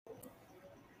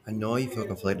I know you feel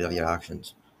conflicted of your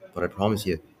actions, but I promise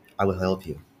you, I will help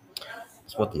you.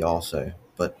 That's what they all say,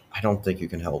 but I don't think you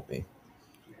can help me.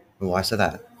 And why say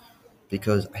that?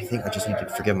 Because I think I just need to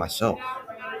forgive myself.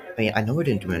 I mean, I know I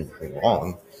didn't do anything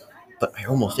wrong, but I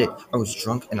almost did. I was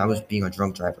drunk and I was being a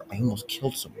drunk driver. I almost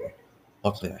killed someone.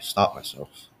 Luckily, I stopped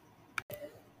myself.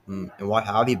 And why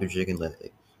have you been drinking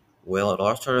lately? Well, it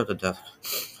all started with the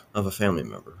death of a family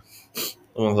member.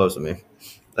 Someone close to me.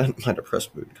 Then my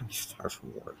depressed mood got me fired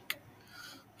from work.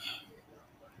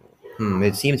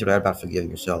 It seems you're right about forgiving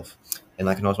yourself, and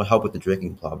I can also help with the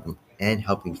drinking problem and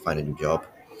helping you find a new job.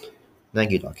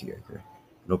 Thank you, Dr. Yaeger.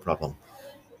 No problem.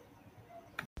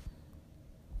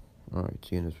 Alright,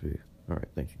 see you next week. Alright,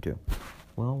 thank you too.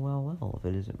 Well, if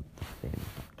it isn't the famous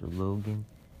Dr. Logan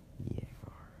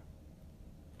Yaeger.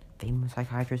 Famous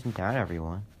psychiatrist in town,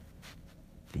 everyone.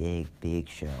 Big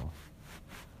show.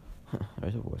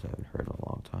 There's a voice I haven't heard in a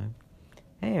long time.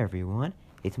 Hey, everyone.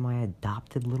 It's my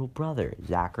adopted little brother,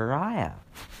 Zachariah.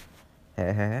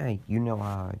 Hey, you know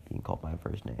how I can call my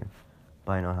first name.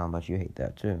 But I know how much you hate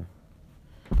that, too.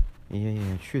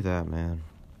 Yeah, true that, man.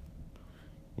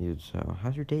 So,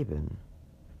 how's your day been?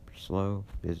 Pretty slow,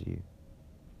 busy.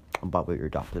 About what you're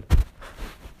adopted.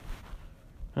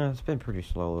 It's been pretty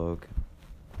slow, Luke.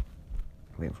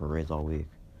 Waiting for a raise all week.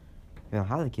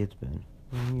 How the kids been?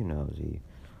 You know,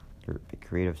 they're a bit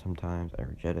creative sometimes,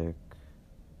 energetic,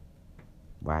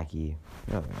 wacky.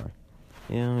 Yeah, they are.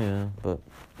 Yeah, but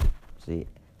see,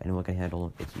 anyone can handle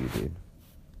them. It's you, dude.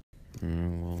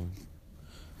 Well,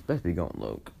 it's best be going,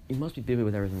 Luke. You must be busy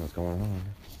with everything that's going on.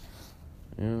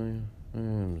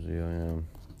 Yeah, I am.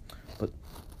 But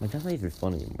that's not even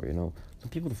funny anymore, Some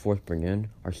people the Force bring in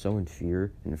are so in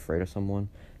fear and afraid of someone,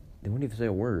 they won't even say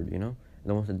a word, And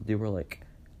the ones that do are like,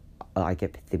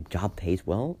 the job pays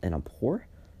well and I'm poor?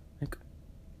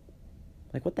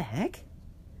 Like what the heck?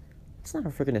 It's not a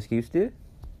freaking excuse, dude.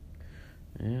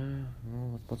 Yeah,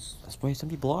 well, that's the way some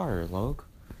people are, Logue.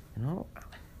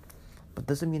 But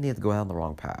doesn't mean they have to go out on the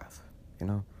wrong path,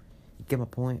 You get my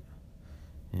point?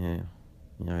 Yeah,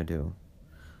 I do.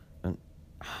 And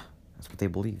that's what they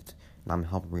believed. And I'm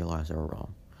helping realize they were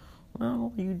wrong.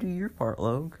 Well, you do your part,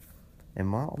 Logue.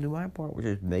 And I'll do my part, which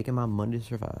is making my money to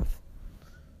survive.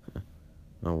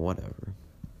 Oh, whatever.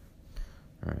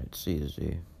 Alright, see you,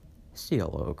 Z. See ya,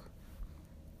 Logue.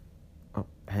 Oh,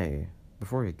 hey,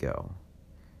 before you go,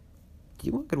 do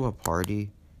you want to go to a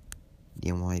party the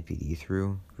NYPD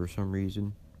threw for some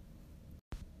reason?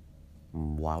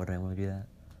 Why would I want to do that?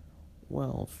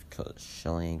 Well, because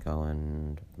Shelly ain't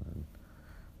going, and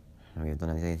we haven't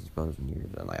done anything supposed in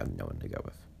years, and I have no one to go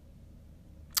with.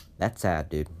 That's sad,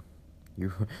 dude.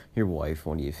 Your wife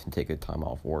won't even take a time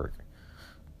off work.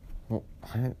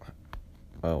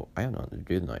 Well, I have nothing to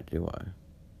do tonight, do I?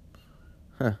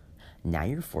 Huh. Now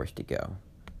you're forced to go.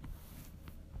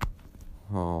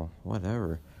 Oh,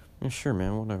 whatever. Yeah, sure,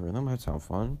 man, whatever. That might sound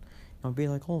fun. It'll be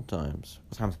like old times.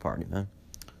 What time's the party, man?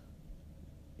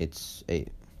 It's 8.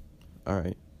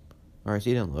 Alright, see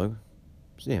you then, Lug.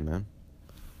 See ya, man.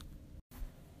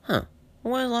 Huh.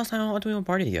 When was the last time I went to a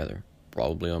party together?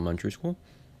 Probably elementary school.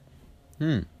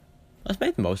 Let's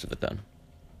make the most of it, then.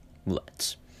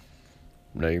 Let's.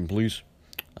 Name, please.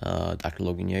 Dr.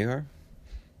 Logan Yaeger.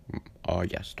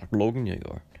 Yes, Dr. Logan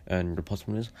Yaeger. And your plus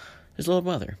one is his little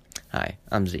brother. Hi,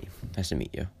 I'm Z. Nice to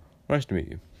meet you. Nice to meet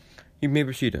you. You may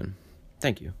proceed in.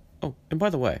 Thank you. Oh, and by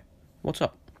the way, what's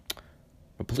up?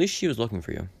 The police chief is looking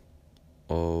for you.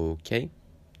 Okay.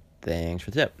 Thanks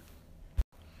for the tip.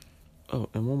 Oh,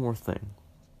 and one more thing.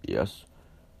 Yes?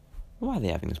 Why are they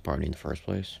having this party in the first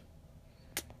place?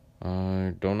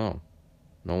 I don't know.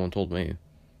 No one told me.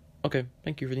 Okay,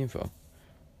 thank you for the info.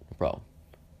 No problem.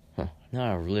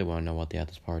 Now I really want to know what they had at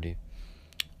this party.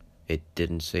 It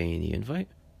didn't say in the invite?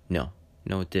 No,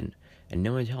 it didn't. And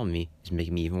no one telling me is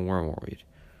making me even more worried.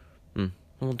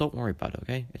 Well, don't worry about it,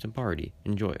 okay? It's a party.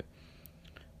 Enjoy it.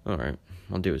 Alright,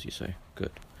 I'll do as you say.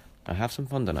 Good. Now have some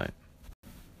fun tonight.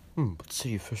 But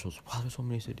city officials. Wow, there's so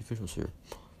many city officials here.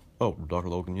 Oh, Dr.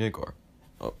 Logan Yaeger.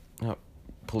 Oh,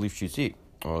 Police Chief Z.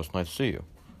 Oh, it's nice to see you.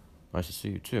 Nice to see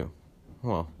you, too.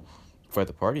 Well, quite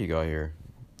the party you got here.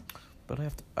 But I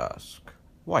have to ask,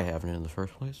 why haven't it in the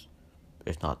first place?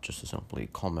 It's not just to simply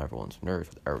calm everyone's nerves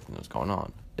with everything that's going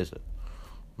on, is it?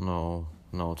 No,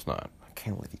 it's not. I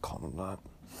can't let you call them that.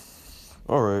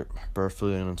 Alright, better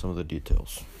fill in on some of the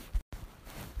details.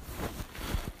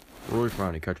 We're always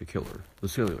trying to catch a killer. The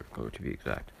serial killer, to be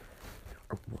exact.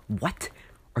 What?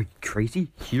 Are you crazy?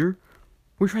 Here?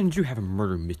 We're trying to have a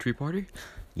murder mystery party?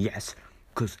 Yes,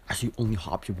 because that's the only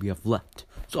option we have left.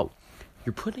 So,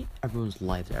 you're putting everyone's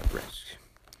lives at risk.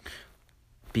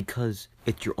 Because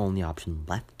it's your only option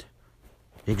left?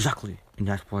 Exactly. And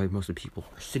that's why most of the people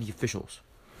are city officials.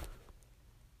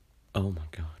 Oh my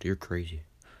god, you're crazy.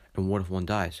 And what if one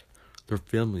dies? Their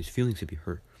family's feelings could be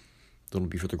hurt. That'll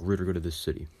be for the greater good of this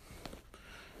city.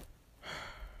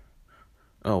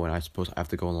 Oh, and I suppose I have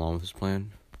to go along with this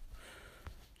plan?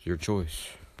 It's your choice.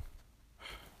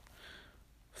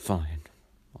 Fine,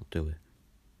 I'll do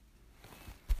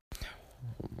it.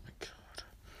 Oh my god.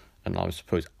 And I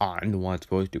suppose I'm the one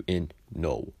supposed to end?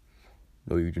 No.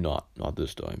 No, you do not. Not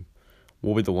this time.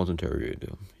 We'll be the ones interrogating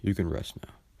him. You can rest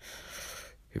now.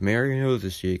 You may already know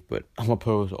this, Zeke, but I'm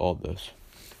opposed to all this.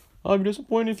 I'd be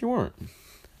disappointed if you weren't.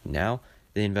 Now,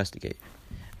 they investigate.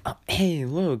 Hey,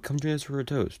 look, come join us for a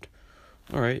toast.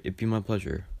 Alright, it'd be my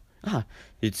pleasure.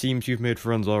 It seems you've made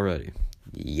friends already.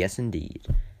 Yes, indeed.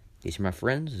 These are my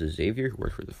friends. This is Xavier, who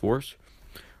works for the Force.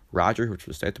 Roger, who works for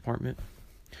the State Department.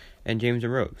 And James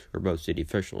and Rose, who are both city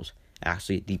officials.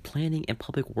 Actually, the Planning and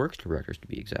Public Works Directors, to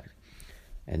be exact.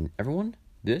 And everyone,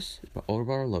 this is my older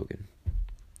brother, Logan.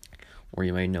 Or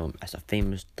you may know him as the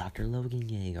famous Dr. Logan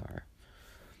Yaeger.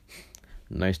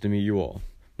 Nice to meet you all.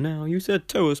 Now, you said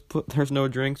toast, but there's no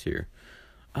drinks here.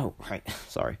 Oh, right.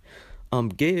 Sorry.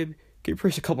 Gabe, can you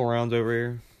press a couple rounds over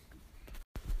here?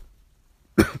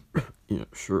 Yeah,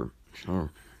 sure.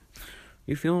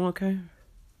 You feeling okay?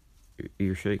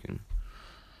 You're shaking.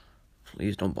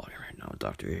 Please don't bother right now,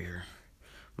 Dr. Yaeger.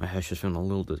 My head's just feeling a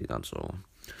little dizzy, that's all.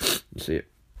 You see,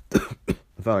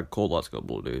 I've had a cold last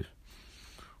couple of days.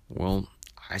 Well,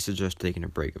 I suggest taking a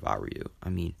break if I were you. I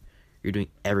mean, you're doing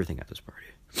everything at this party.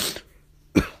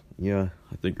 Yeah,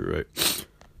 I think you're right.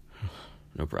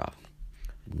 No problem.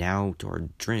 Now to our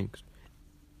drinks.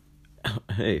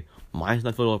 Hey, mine's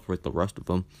not filled up with the rest of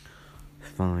them.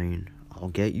 Fine, I'll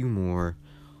get you more.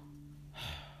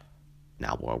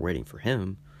 Now, while we're waiting for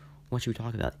him, what should we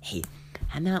talk about? Hey,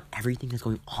 how about everything that's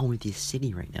going on with this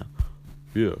city right now?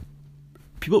 Yeah.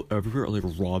 People everywhere are like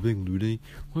robbing, looting,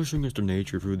 showing us their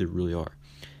nature of who they really are.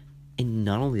 And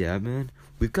not only that, man,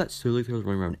 we've got serial killers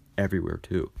running around everywhere,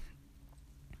 too.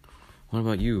 What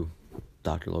about you,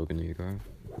 Dr. Logan Yaeger?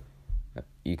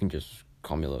 You can just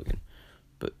call me Logan.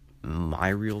 But my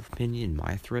real opinion,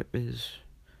 my threat is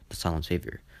the Silent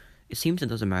Savior. It seems it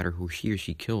doesn't matter who he or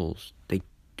she kills, they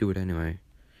do it anyway.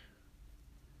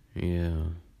 Yeah,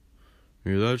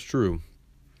 that's true.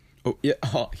 Oh, yeah,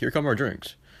 here come our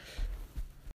drinks.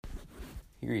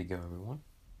 Here you go, everyone.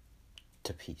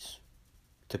 To peace.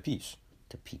 To peace.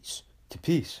 To peace. To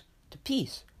peace. To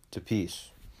peace. To peace.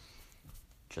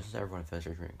 Just as everyone finishes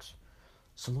their drinks,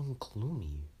 someone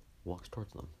gloomy walks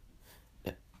towards them.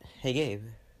 Hey, Gabe,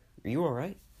 are you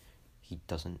alright? He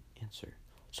doesn't answer.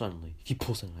 Suddenly, he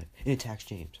pulls a knife and attacks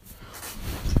James.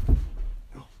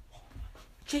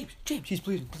 James, he's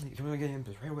bleeding. Come on, get him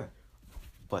right away.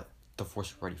 But the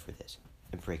Force is ready for this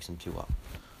and breaks them two up.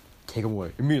 Take him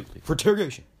away immediately for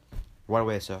interrogation. Right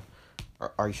away, sir.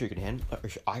 Are you sure you can handle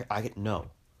it? I get no.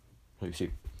 You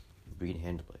see, we can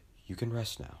handle it. You can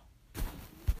rest now.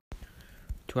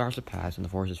 2 hours have passed and the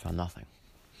Force has found nothing.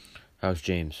 How's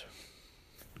James?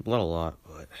 Bled a lot,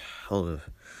 but hell of.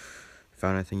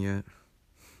 Found anything yet?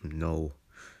 No.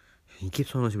 He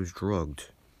keeps telling us he was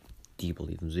drugged. Do you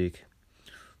believe him, Zeke?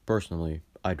 Personally,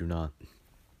 I do not.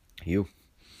 You?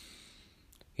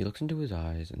 He looks into his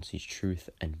eyes and sees truth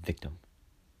and victim.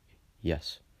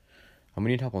 Yes. I'm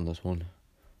gonna need help on this one.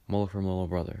 I'm gonna look for my little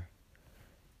brother.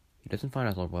 He doesn't find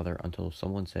his little brother until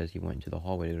someone says he went into the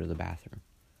hallway to go to the bathroom.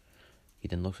 He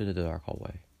then looks into the dark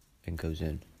hallway and goes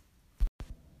in.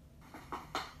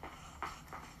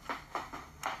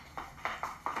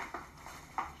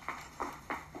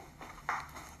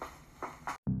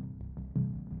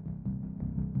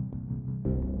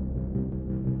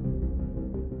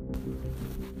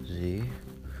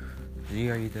 Z,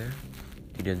 are you there?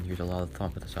 He didn't hear the loud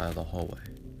thump at the side of the hallway.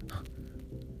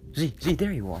 Z,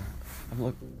 there you are.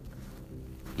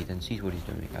 He then sees what he's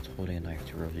doing. That's holding a knife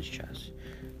to Rose's chest.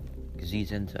 Z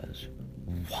then says,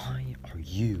 "Why are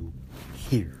you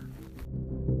here?"